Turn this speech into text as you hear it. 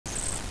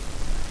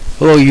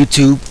Hello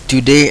YouTube,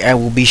 today I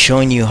will be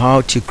showing you how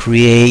to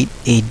create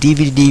a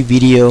DVD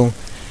video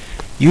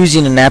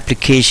using an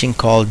application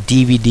called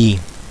DVD.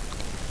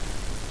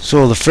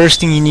 So the first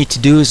thing you need to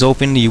do is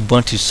open the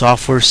Ubuntu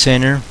Software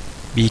Center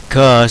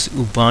because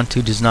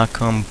Ubuntu does not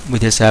come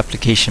with this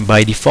application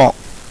by default.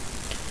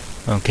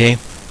 Okay,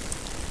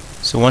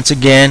 so once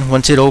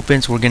it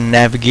opens, we're going to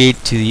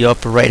navigate to the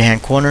upper right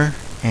hand corner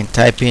and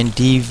type in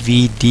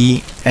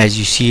DVD as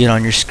you see it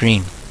on your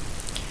screen.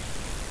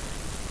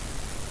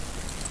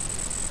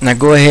 Now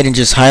go ahead and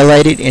just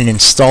highlight it and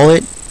install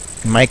it.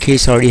 In my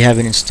case, I already have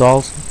it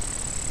installed.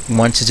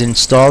 Once it's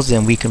installed,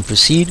 then we can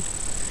proceed.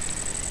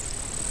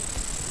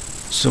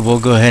 So we'll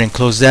go ahead and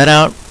close that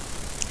out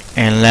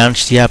and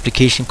launch the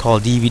application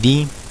called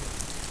DVD.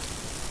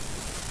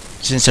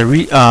 Since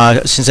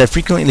I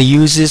frequently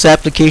use this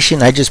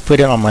application, I just put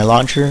it on my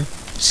launcher.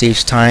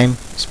 Saves time,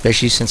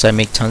 especially since I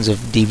make tons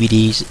of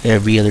DVDs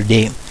every other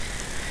day.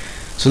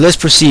 So let's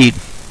proceed.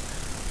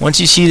 Once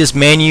you see this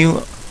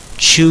menu,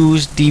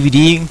 choose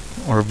DVD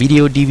or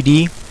video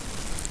DVD,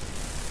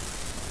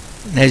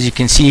 and as you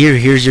can see here,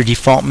 here's your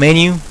default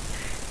menu.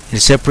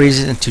 It separates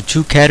it into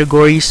two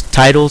categories: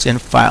 titles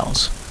and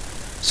files.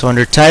 So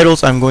under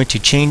titles, I'm going to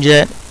change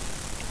that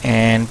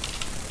and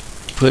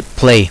put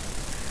play.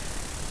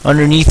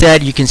 Underneath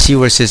that, you can see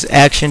where it says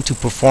action to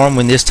perform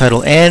when this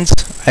title ends.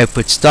 I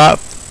put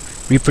stop,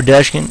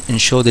 reproduction, and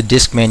show the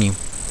disc menu.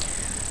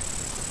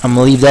 I'm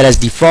gonna leave that as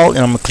default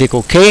and I'm gonna click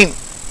OK.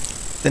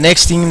 The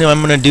next thing that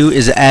I'm going to do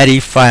is add a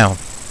file.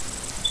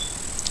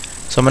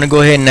 So I'm going to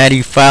go ahead and add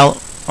a file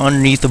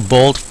underneath the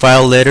bold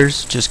file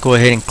letters. Just go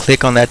ahead and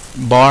click on that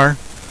bar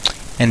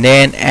and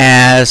then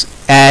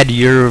add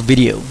your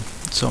video.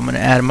 So I'm going to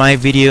add my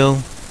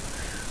video.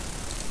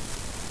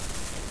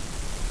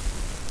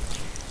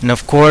 And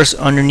of course,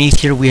 underneath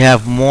here we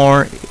have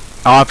more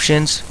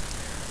options.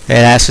 It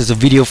asks us a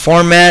video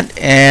format,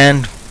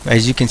 and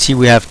as you can see,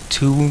 we have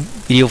two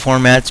video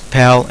formats,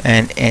 PAL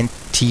and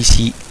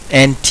NTSC.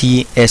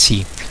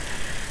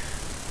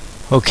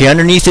 Okay,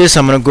 underneath this,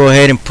 I'm going to go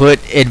ahead and put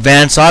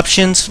advanced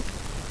options.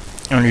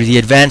 Under the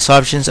advanced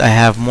options, I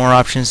have more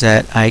options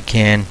that I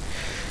can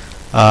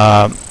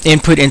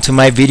input into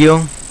my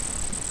video.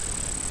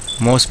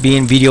 Most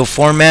being video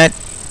format.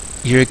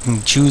 Here you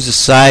can choose the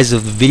size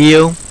of the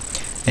video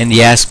and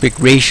the aspect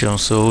ratio.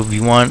 So if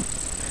you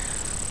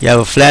have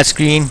a flat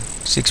screen,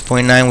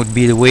 6.9 would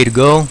be the way to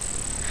go.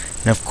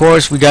 And of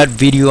course, we got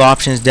video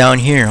options down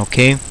here.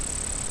 Okay.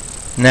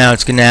 Now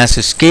it's going to ask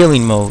a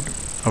scaling mode.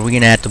 Are we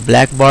going to add the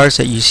black bars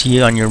that you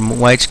see on your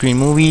widescreen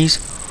movies,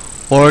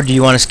 or do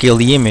you want to scale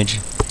the image?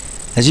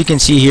 As you can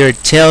see here,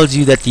 it tells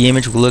you that the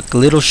image will look a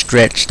little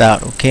stretched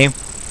out. Okay,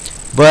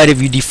 but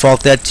if you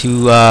default that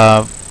to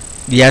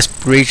the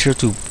aspect ratio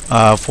to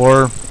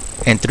 4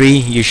 and 3,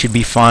 you should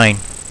be fine.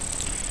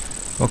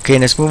 Okay,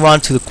 let's move on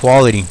to the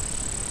quality.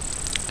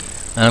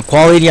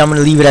 Quality, I'm going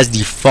to leave it as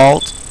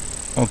default.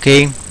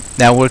 Okay,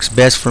 that works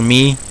best for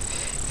me.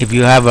 If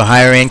you have a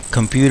higher end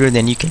computer,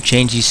 then you can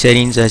change these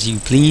settings as you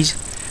please.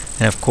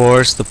 And of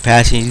course, the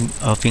passing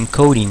of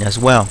encoding as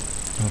well.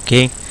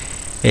 Okay,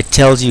 it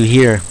tells you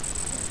here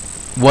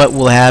what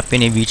will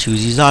happen if you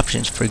choose these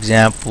options. For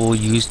example,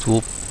 use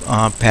dual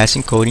pass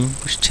encoding,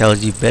 which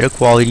tells you better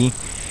quality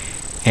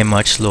and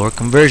much slower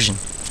conversion.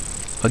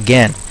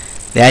 Again,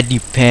 that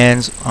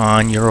depends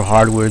on your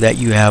hardware that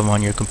you have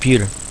on your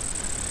computer.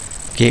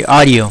 Okay,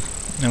 audio.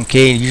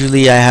 Okay,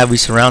 usually I have a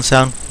surround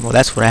sound. Well,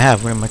 that's what I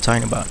have. What am I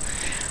talking about?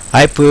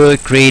 I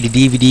create a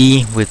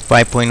DVD with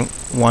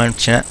 5.1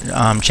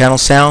 channel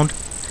sound.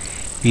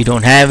 If you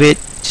don't have it,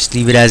 just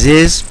leave it as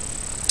is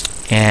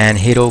and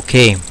hit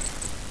OK.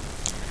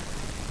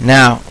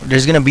 Now,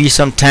 there's going to be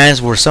some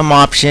times where some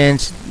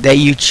options that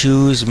you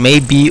choose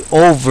may be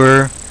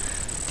over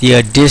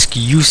the disk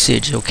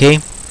usage. Okay,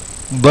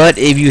 but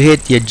if you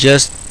hit the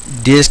adjust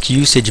disk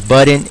usage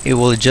button, it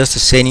will adjust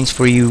the settings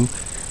for you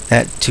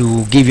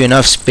to give you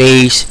enough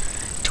space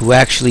to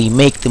actually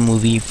make the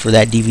movie for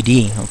that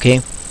DVD.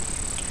 Okay.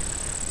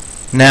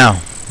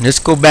 Now let's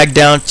go back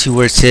down to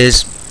where it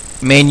says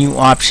menu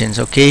options.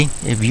 Okay,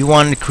 if you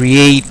want to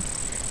create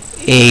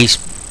a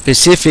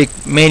specific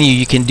menu,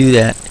 you can do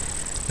that.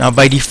 Now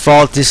by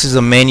default, this is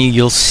a menu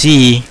you'll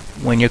see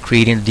when you're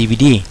creating a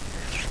DVD,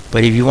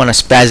 but if you want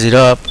to spaz it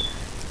up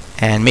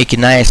and make it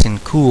nice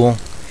and cool,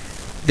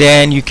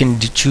 then you can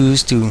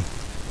choose to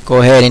go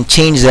ahead and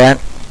change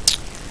that.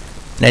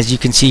 And as you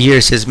can see here,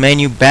 it says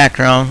menu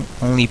background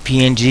only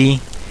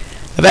PNG.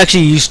 I've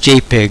actually used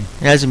JPEG.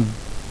 It hasn't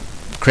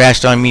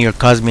crashed on me or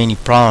caused me any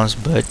problems,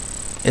 but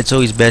it's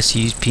always best to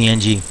use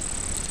PNG.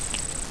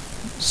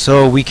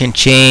 So we can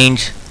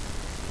change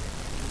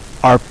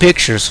our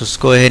picture. So let's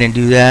go ahead and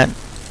do that.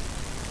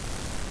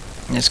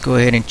 Let's go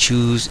ahead and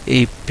choose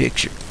a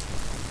picture.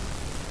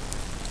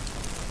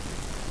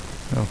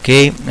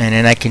 Okay, and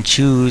then I can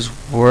choose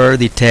where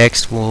the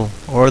text will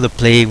or the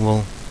play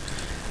will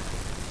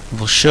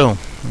show.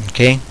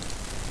 Okay,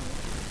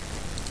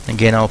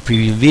 again, I'll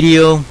preview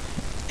video,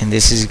 and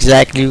this is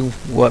exactly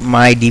what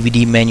my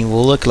DVD menu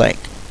will look like.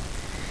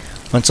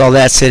 Once all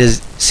that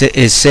is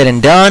said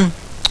and done,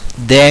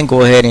 Then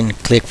go ahead and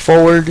click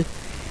forward.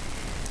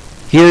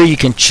 Here you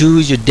can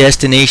choose your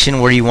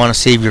destination where you want to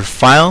save your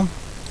file.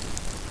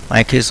 In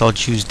my case, I'll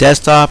choose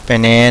desktop,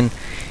 and then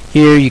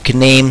here you can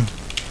name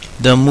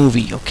the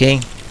movie.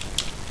 Okay,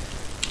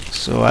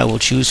 so I will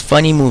choose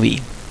funny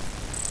movie.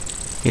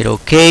 Hit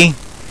OK.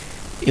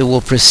 It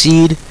will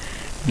proceed.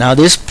 Now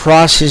this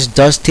process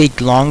does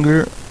take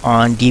longer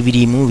on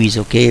DVD movies.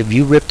 Okay, if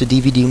you rip the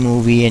DVD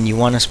movie and you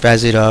want to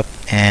spaz it up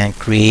and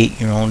create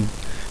your own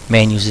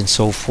menus and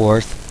so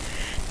forth,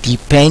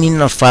 depending on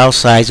the file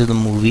size of the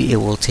movie, it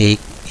will take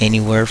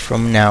anywhere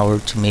from an hour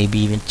to maybe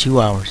even 2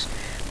 hours.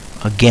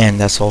 Again,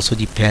 that's also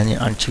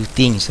dependent on two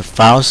things: the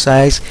file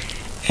size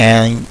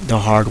and the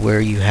hardware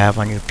you have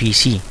on your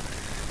PC.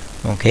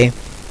 Okay,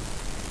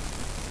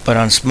 but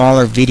on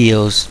smaller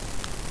videos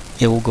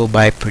it will go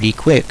by pretty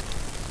quick.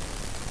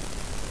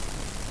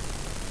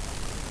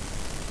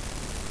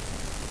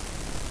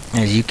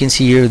 As you can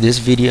see here, this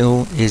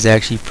video is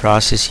actually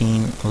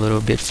processing a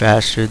little bit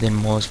faster than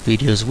most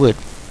videos would.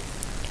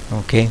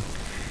 Okay,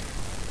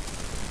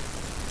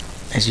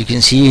 as you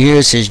can see here,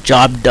 it says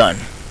job done.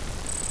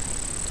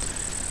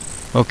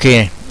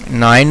 Okay,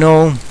 now I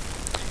know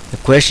the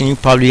question you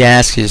probably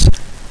ask is,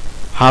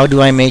 how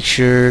do I make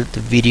sure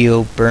the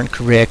video burned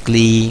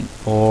correctly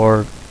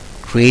or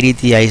created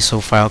the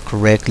ISO file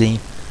correctly?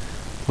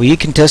 Well, you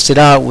can test it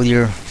out with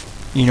your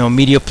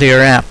media player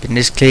app. In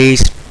this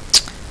case,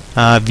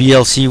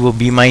 VLC will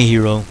be my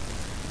hero.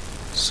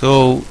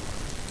 So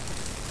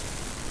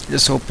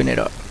just open it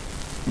up.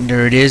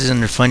 There it is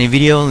under funny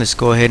video. Let's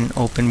go ahead and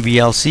open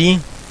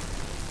VLC.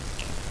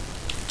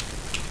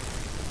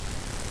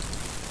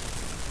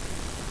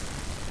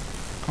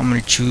 I'm going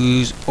to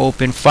choose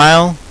open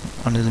file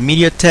under the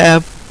media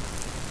tab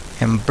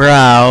and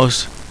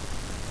browse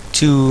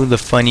to the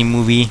funny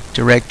movie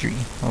directory.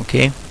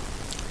 Okay,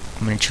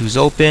 I'm going to choose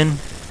open,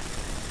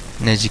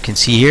 and as you can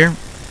see here,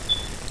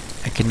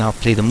 I can now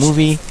play the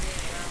movie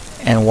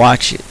and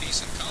watch it.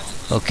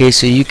 Okay,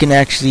 so you can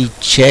actually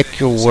check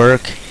your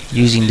work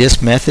using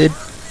this method.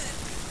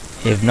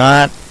 If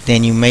not,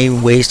 then you may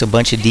waste a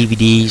bunch of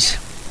DVDs,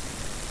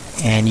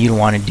 and you don't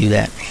want to do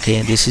that.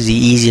 Okay, this is the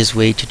easiest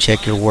way to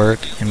check your work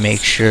and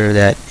make sure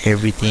that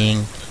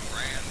everything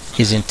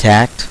is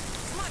intact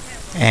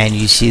and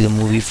you see the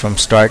movie from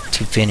start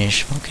to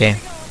finish. Okay,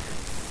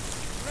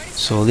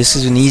 so this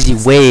is an easy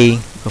way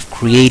of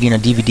creating a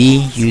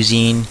DVD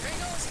using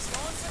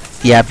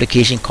the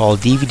application called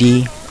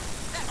DVD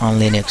on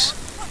Linux.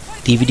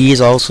 DVD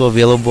is also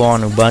available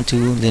on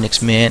Ubuntu,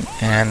 Linux Mint,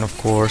 and of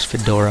course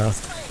Fedora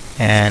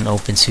and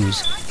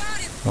OpenSUSE.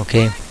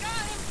 Okay,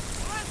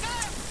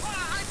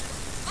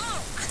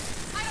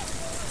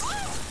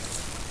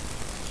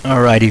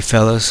 alrighty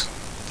fellas,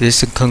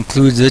 this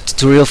concludes the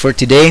tutorial for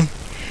today.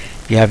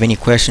 If you have any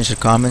questions or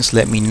comments,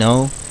 let me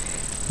know.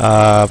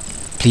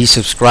 Please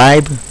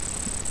subscribe,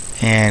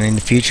 and in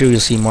the future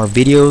you'll see more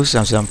videos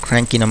as I'm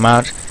cranking them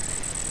out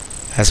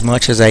as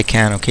much as I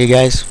can. Okay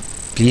guys,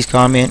 please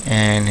comment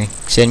and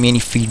send me any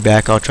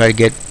feedback. I'll try to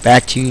get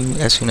back to you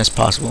as soon as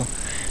possible.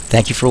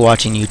 Thank you for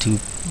watching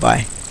YouTube.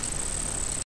 Bye.